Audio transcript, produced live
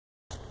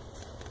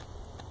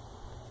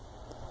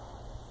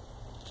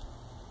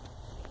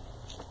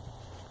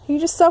You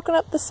just soaking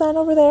up the sun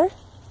over there?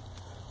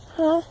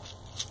 Huh?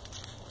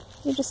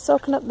 You just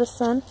soaking up the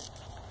sun?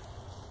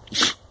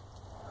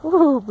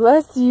 Ooh,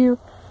 bless you.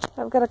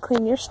 I've got to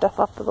clean your stuff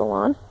off of the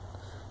lawn.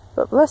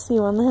 But bless you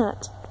on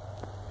that.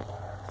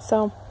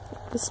 So,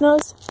 the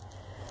snow's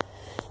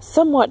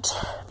somewhat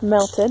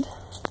melted,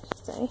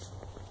 say.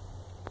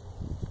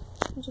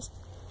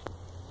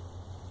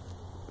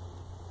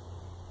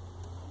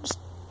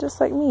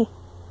 Just like me.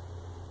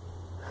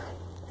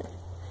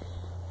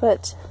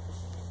 But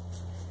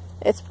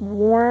it's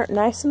warm,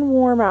 nice and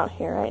warm out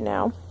here right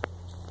now.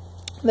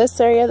 This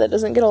area that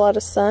doesn't get a lot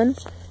of sun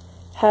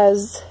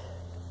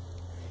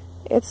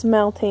it's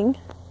melting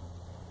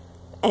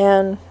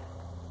and,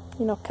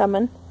 you know,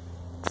 coming.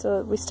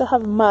 So we still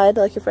have mud.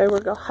 Like if I were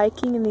to go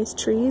hiking in these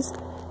trees,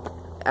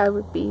 I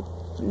would be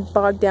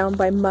bogged down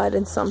by mud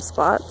in some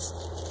spots.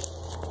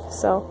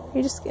 So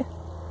you're just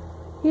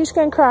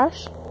gonna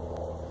crash.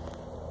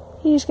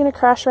 You're just gonna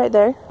crash right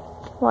there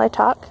while I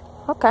talk.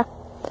 Okay.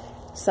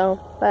 So,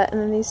 and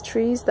then these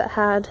trees that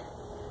had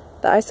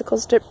the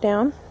icicles dripped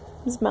down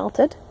is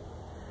melted.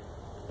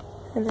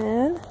 And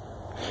then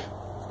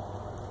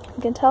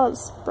you can tell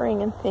it's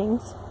spring and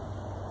things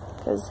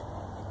because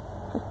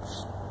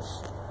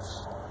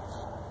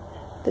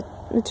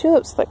the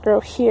tulips that grow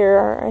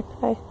here,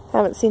 I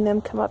haven't seen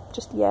them come up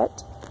just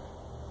yet,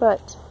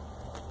 but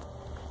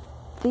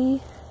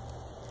the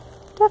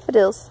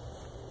daffodils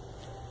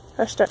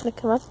are starting to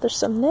come up. There's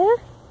some there,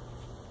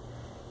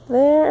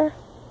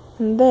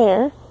 and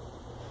there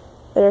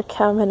that are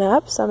coming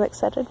up, so I'm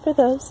excited for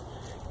those.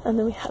 And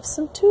then we have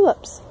some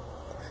tulips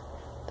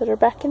that are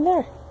back in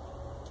there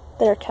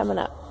that are coming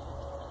up.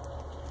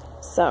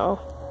 So,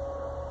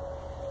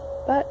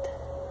 but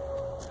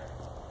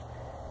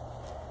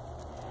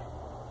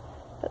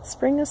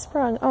spring has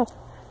sprung. Oh,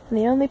 and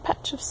the only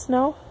patch of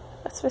snow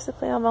that's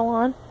physically on the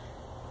lawn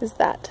is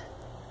that.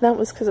 That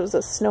was because it was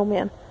a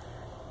snowman.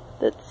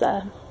 That's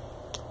not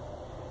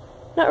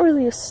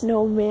really a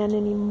snowman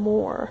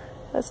anymore.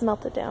 That's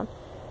melted down.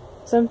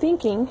 So I'm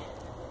thinking,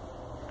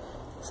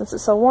 since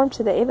it's so warm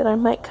today, that I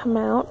might come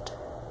out.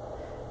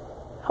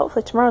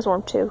 Hopefully tomorrow's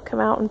warm too. Come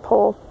out and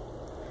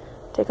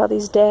take all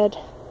these dead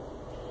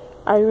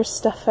iris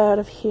stuff out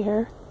of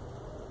here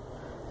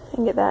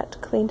and get that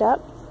cleaned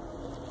up.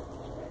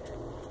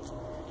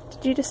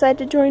 Did you decide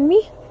to join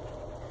me?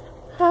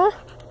 Huh?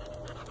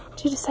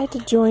 Did you decide to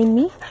join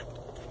me?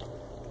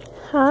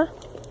 Huh?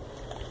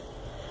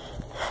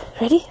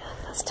 Ready?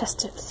 Let's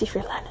test it. See if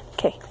you're learning.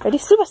 Okay, ready?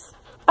 Subas!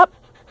 Up!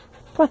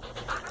 Come on.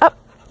 Up!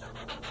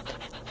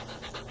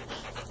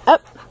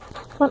 Up!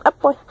 Come on, up,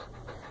 boy.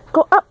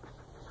 Go up!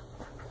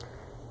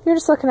 You're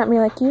just looking at me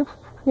like you.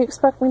 You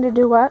expect me to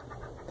do what?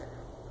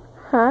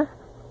 Huh?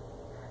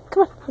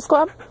 Come on, let's go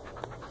up.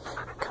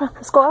 Come on,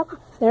 let's go up.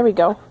 There we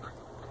go.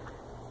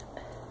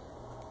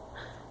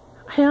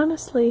 I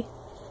honestly...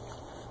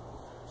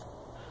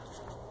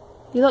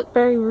 You look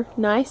very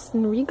nice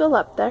and regal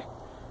up there.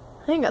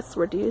 I think that's the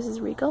word to use, is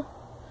regal.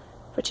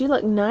 But you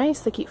look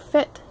nice, like you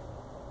fit.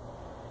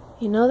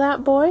 You know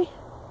that, boy?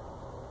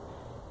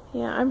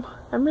 Yeah,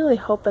 I'm really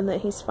hoping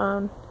that he's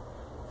found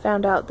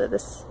out that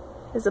this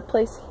is a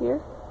place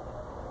here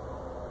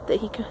that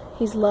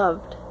he's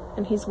loved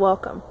and he's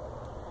welcome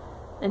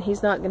and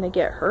he's not going to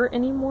get hurt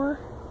anymore.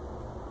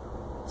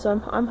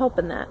 So I'm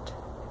hoping that.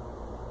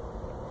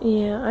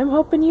 Yeah, I'm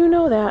hoping you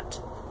know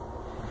that.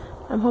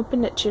 I'm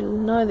hoping that you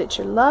know that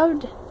you're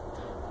loved,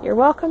 you're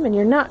welcome, and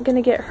you're not going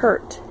to get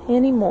hurt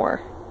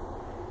anymore.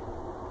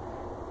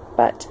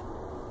 But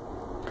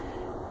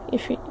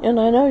and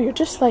I know you're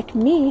just like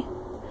me,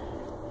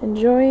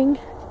 enjoying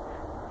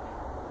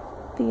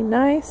the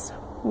nice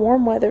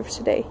warm weather of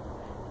today.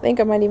 I think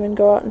I might even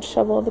go out and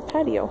shovel the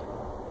patio.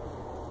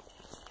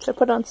 So I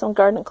put on some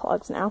garden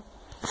clogs now.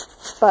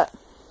 But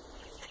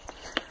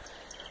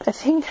I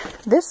think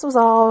this was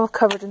all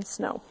covered in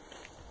snow.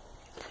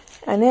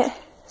 And it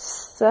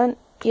sent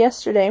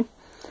yesterday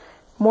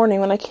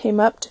morning when I came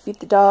up to feed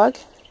the dog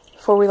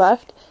before we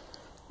left.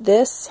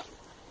 This,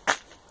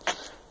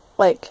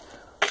 like,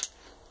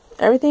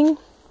 everything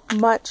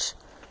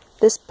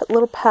this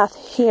little path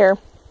here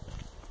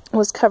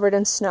was covered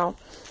in snow.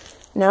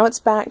 Now it's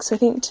back, so I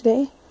think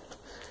today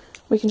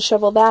we can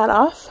shovel that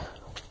off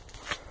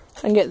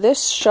and get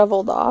this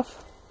shoveled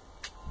off.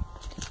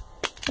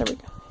 There we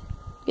go.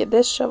 Get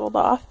this shoveled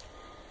off.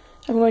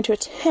 I'm going to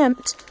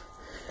attempt,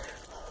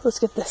 let's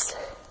get this,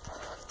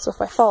 so if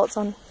I fall it's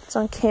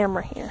on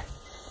camera here.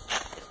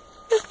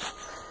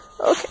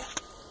 Okay.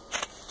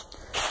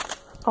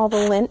 All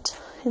the lint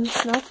in the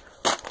snow.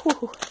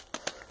 Whew.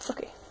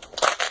 Okay.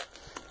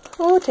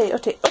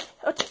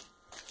 Okay.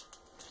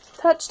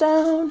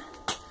 Touchdown.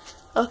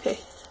 Okay.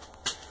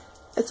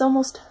 It's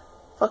almost,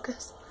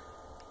 focus.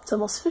 It's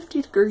almost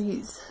 50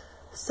 degrees.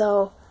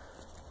 So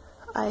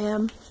I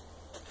am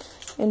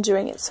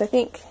enjoying it. So I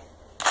think,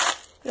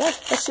 yeah,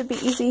 that should be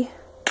easy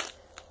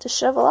to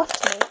shovel off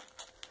today.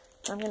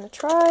 I'm going to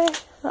try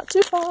not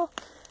to fall.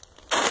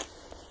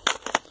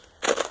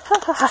 Ha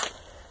ha ha.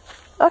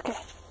 Okay.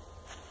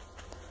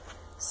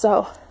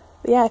 So,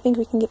 yeah, I think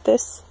we can get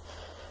this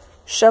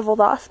shoveled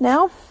off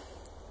now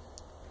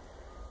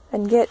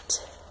and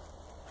get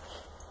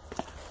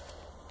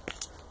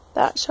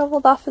that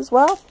shoveled off as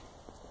well,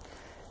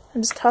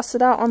 and just toss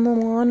it out on the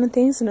lawn and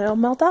things, and it'll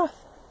melt off.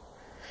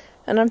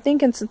 And I'm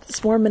thinking, since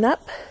it's warming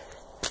up,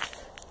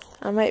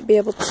 I might be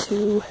able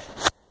to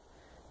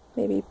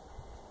maybe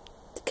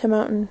come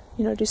out and,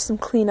 you know, do some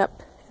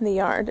cleanup in the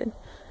yard, and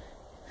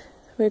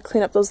we would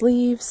clean up those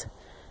leaves,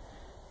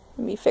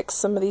 maybe fix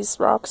some of these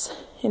rocks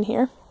in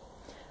here.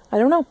 I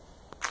don't know.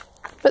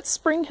 But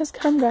spring has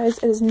come, guys.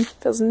 It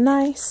feels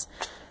nice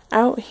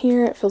out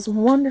here. It feels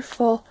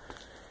wonderful.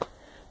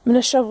 I'm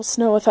gonna shovel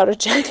snow without a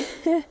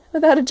jacket,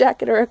 without a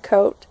jacket or a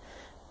coat.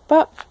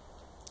 But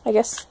I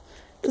guess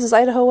this is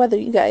Idaho weather,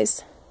 you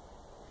guys.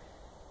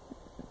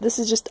 This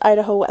is just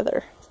Idaho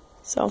weather.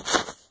 So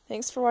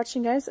thanks for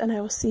watching, guys, and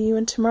I will see you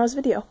in tomorrow's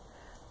video.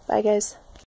 Bye, guys.